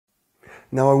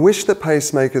Now I wish that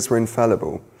pacemakers were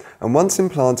infallible, and once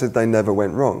implanted they never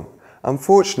went wrong.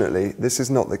 Unfortunately, this is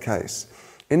not the case.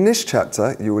 In this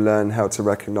chapter, you will learn how to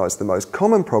recognise the most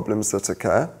common problems that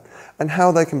occur and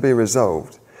how they can be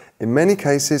resolved. In many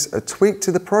cases, a tweak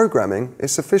to the programming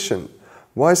is sufficient.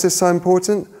 Why is this so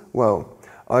important? Well,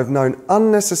 I've known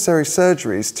unnecessary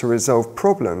surgeries to resolve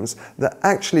problems that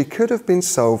actually could have been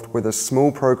solved with a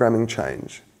small programming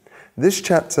change. This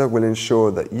chapter will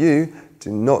ensure that you do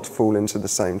not fall into the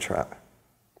same trap.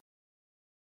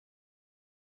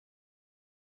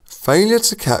 Failure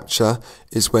to capture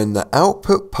is when the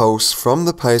output pulse from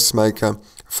the pacemaker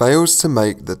fails to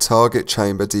make the target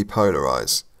chamber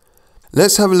depolarize.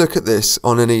 Let's have a look at this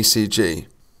on an ECG.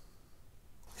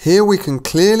 Here we can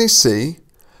clearly see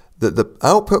that the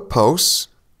output pulse,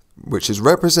 which is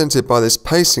represented by this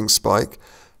pacing spike,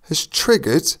 has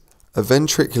triggered a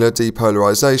ventricular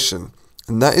depolarization,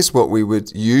 and that is what we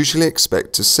would usually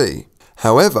expect to see.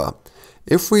 However,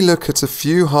 if we look at a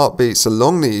few heartbeats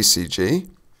along the ECG,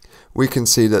 we can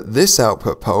see that this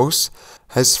output pulse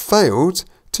has failed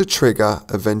to trigger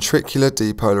a ventricular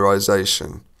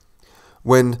depolarization.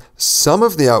 When some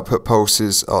of the output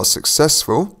pulses are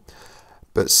successful,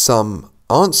 but some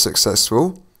aren't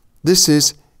successful, this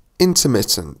is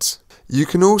intermittent. You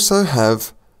can also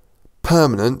have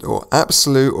permanent or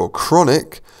absolute or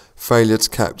chronic failure to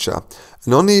capture.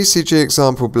 And on the ECG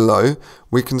example below,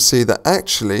 we can see that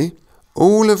actually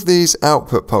all of these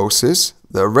output pulses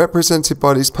that are represented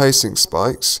by these pacing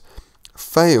spikes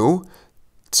fail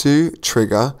to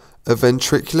trigger a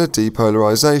ventricular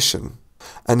depolarization.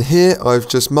 And here I've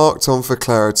just marked on for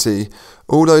clarity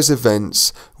all those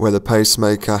events where the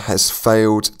pacemaker has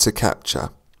failed to capture.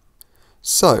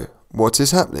 So, what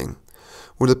is happening?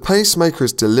 Well, the pacemaker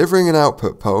is delivering an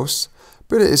output pulse,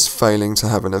 but it is failing to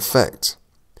have an effect.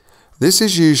 This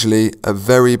is usually a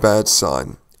very bad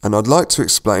sign, and I'd like to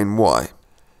explain why.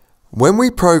 When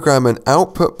we program an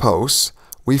output pulse,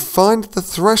 we find the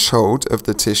threshold of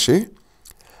the tissue,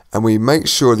 and we make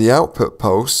sure the output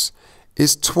pulse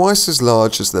is twice as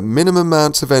large as the minimum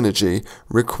amount of energy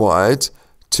required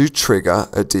to trigger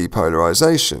a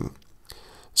depolarization.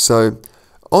 So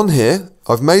on here,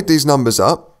 I've made these numbers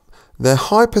up. They're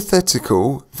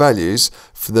hypothetical values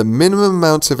for the minimum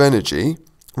amount of energy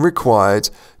required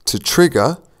to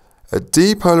trigger a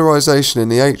depolarization in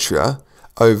the atria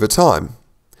over time.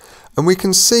 And we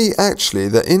can see actually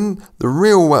that in the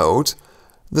real world,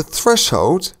 the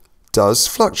threshold does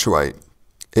fluctuate.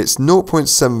 It's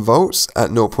 0.7 volts at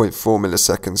 0.4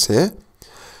 milliseconds here.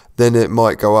 Then it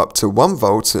might go up to 1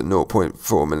 volt at 0.4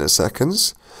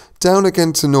 milliseconds, down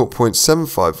again to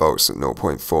 0.75 volts at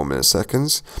 0.4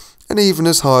 milliseconds, and even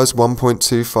as high as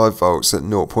 1.25 volts at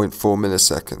 0.4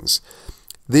 milliseconds.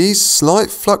 These slight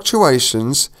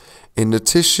fluctuations in the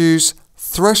tissue's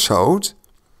threshold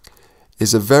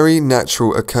is a very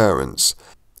natural occurrence.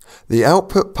 The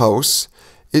output pulse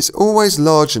is always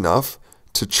large enough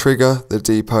to trigger the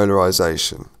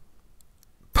depolarization.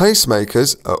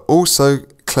 Pacemakers are also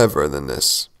cleverer than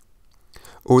this.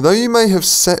 Although you may have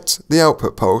set the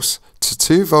output pulse to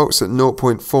 2 volts at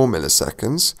 0.4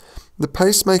 milliseconds, the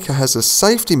pacemaker has a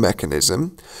safety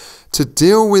mechanism to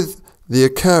deal with the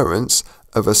occurrence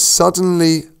of a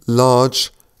suddenly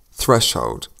large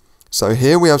threshold. So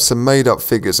here we have some made up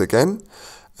figures again,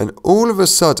 and all of a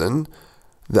sudden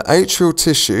the atrial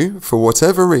tissue, for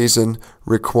whatever reason,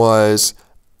 requires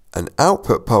an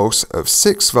output pulse of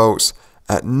 6 volts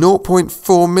at 0.4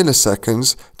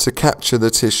 milliseconds to capture the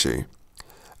tissue.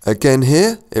 Again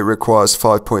here, it requires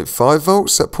 5.5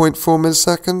 volts at 0.4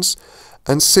 milliseconds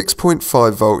and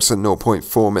 6.5 volts at 0.4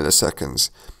 milliseconds.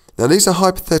 Now these are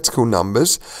hypothetical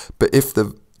numbers, but if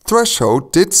the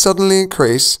threshold did suddenly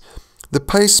increase, the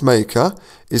pacemaker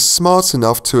is smart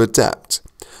enough to adapt.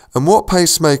 And what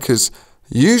pacemakers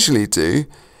usually do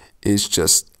is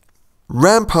just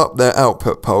ramp up their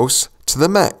output pulse to the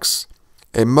max.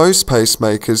 In most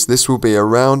pacemakers, this will be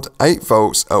around 8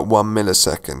 volts at 1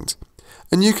 millisecond.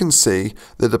 And you can see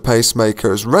that the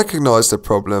pacemaker has recognized the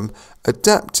problem,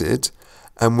 adapted,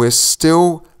 and we're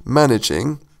still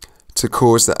managing to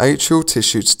cause the atrial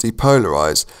tissue to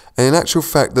depolarize. And in actual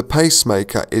fact, the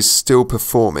pacemaker is still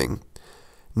performing.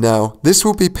 Now, this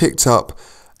will be picked up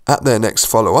at their next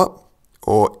follow-up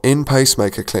or in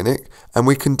pacemaker clinic, and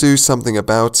we can do something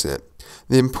about it.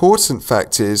 The important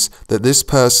fact is that this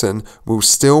person will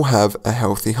still have a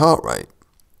healthy heart rate.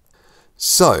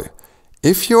 So,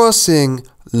 if you are seeing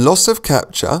loss of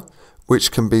capture,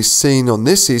 which can be seen on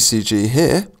this ECG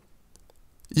here,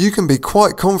 you can be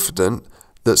quite confident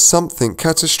that something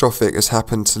catastrophic has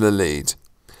happened to the lead.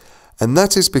 And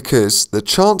that is because the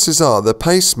chances are the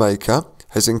pacemaker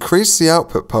has increased the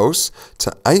output pulse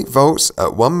to 8 volts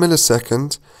at 1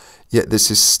 millisecond, yet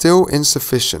this is still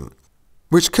insufficient,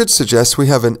 which could suggest we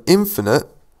have an infinite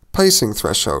pacing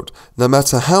threshold. No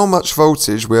matter how much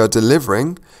voltage we are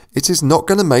delivering, it is not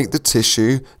going to make the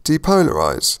tissue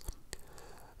depolarize.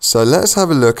 So let's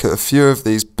have a look at a few of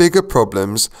these bigger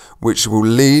problems which will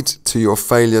lead to your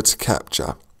failure to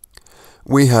capture.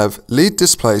 We have lead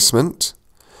displacement,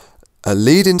 a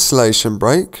lead insulation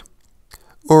break,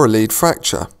 or a lead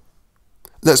fracture.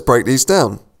 Let's break these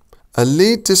down. A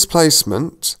lead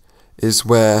displacement is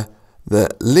where the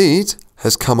lead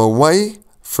has come away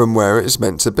from where it is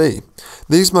meant to be.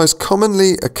 These most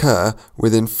commonly occur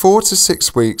within 4 to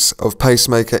 6 weeks of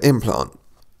pacemaker implant.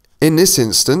 In this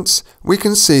instance, we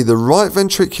can see the right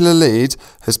ventricular lead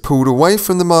has pulled away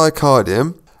from the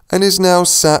myocardium and is now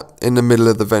sat in the middle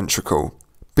of the ventricle.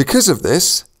 Because of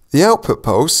this, the output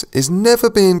pulse is never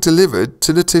being delivered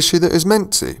to the tissue that is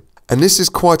meant to. And this is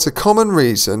quite a common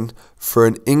reason for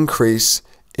an increase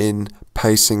in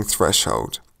pacing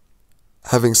threshold.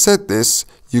 Having said this,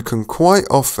 you can quite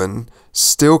often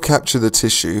still capture the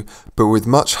tissue, but with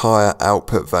much higher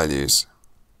output values.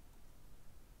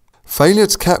 Failure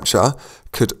to capture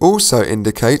could also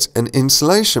indicate an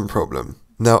insulation problem.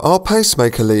 Now, our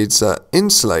pacemaker leads are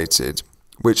insulated,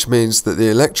 which means that the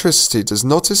electricity does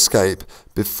not escape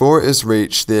before it has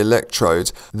reached the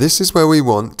electrode. This is where we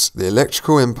want the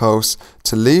electrical impulse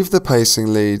to leave the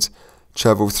pacing lead,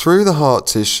 travel through the heart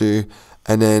tissue,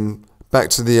 and then back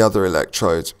to the other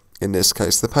electrode, in this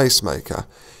case the pacemaker.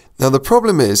 Now the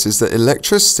problem is that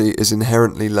electricity is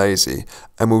inherently lazy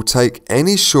and will take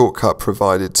any shortcut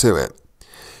provided to it.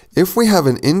 If we have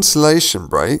an insulation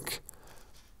break,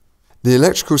 the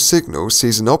electrical signal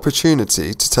sees an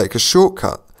opportunity to take a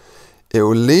shortcut. It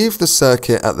will leave the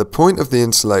circuit at the point of the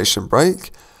insulation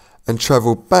break and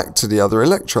travel back to the other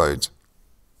electrode.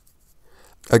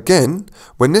 Again,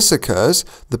 when this occurs,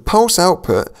 the pulse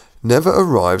output never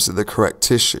arrives at the correct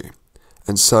tissue,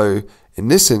 and so in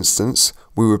this instance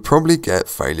we would probably get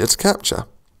failure to capture.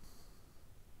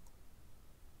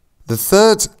 The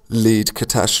third lead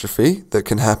catastrophe that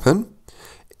can happen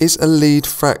is a lead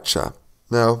fracture.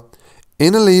 Now,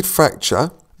 in a lead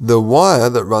fracture, the wire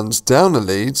that runs down the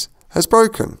lead has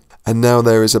broken, and now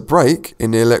there is a break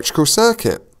in the electrical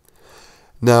circuit.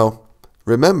 Now,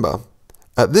 remember,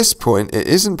 at this point it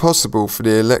isn't possible for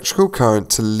the electrical current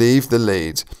to leave the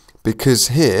lead because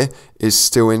here is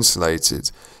still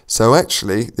insulated. So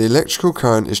actually, the electrical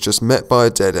current is just met by a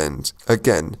dead end.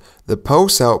 Again, the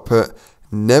pulse output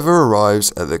never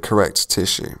arrives at the correct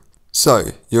tissue.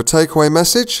 So, your takeaway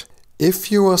message?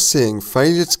 If you are seeing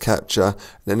failure to capture,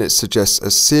 then it suggests a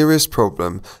serious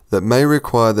problem that may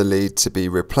require the lead to be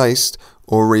replaced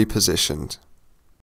or repositioned.